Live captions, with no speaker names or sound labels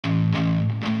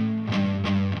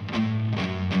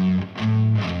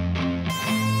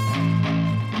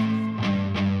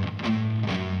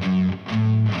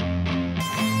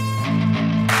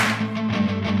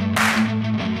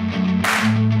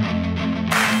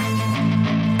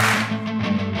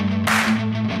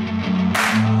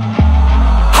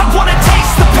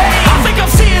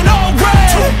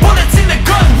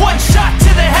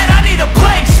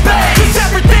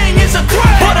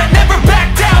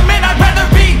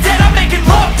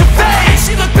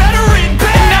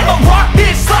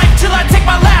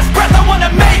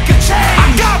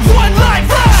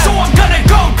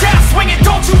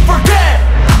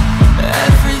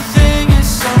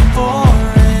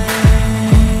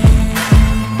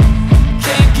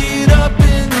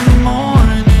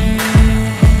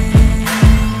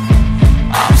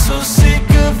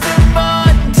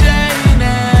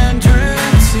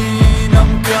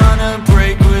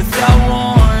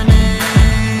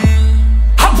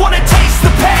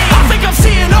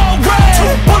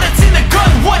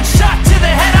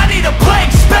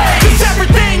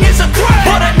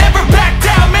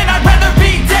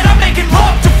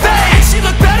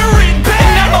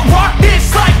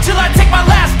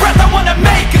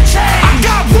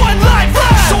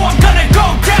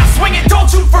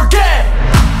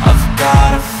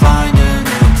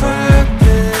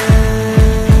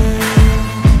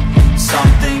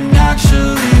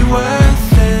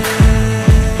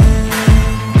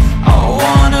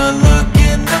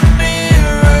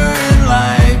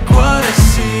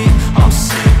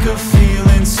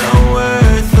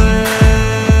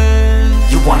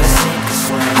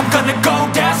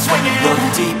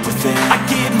deep within. I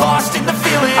get lost in the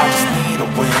feeling, I just need a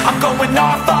win. I'm going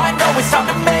off, I know it's time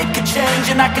to make a change,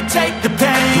 and I can take the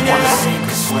pain. You wanna sink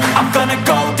or swim? I'm gonna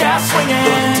go down swinging.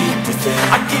 Look deep within,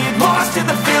 I get lost in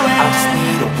the feeling, I just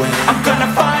need a win. I'm gonna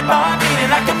find my meaning,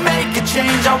 I can make a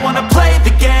change. I wanna play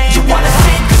the game. You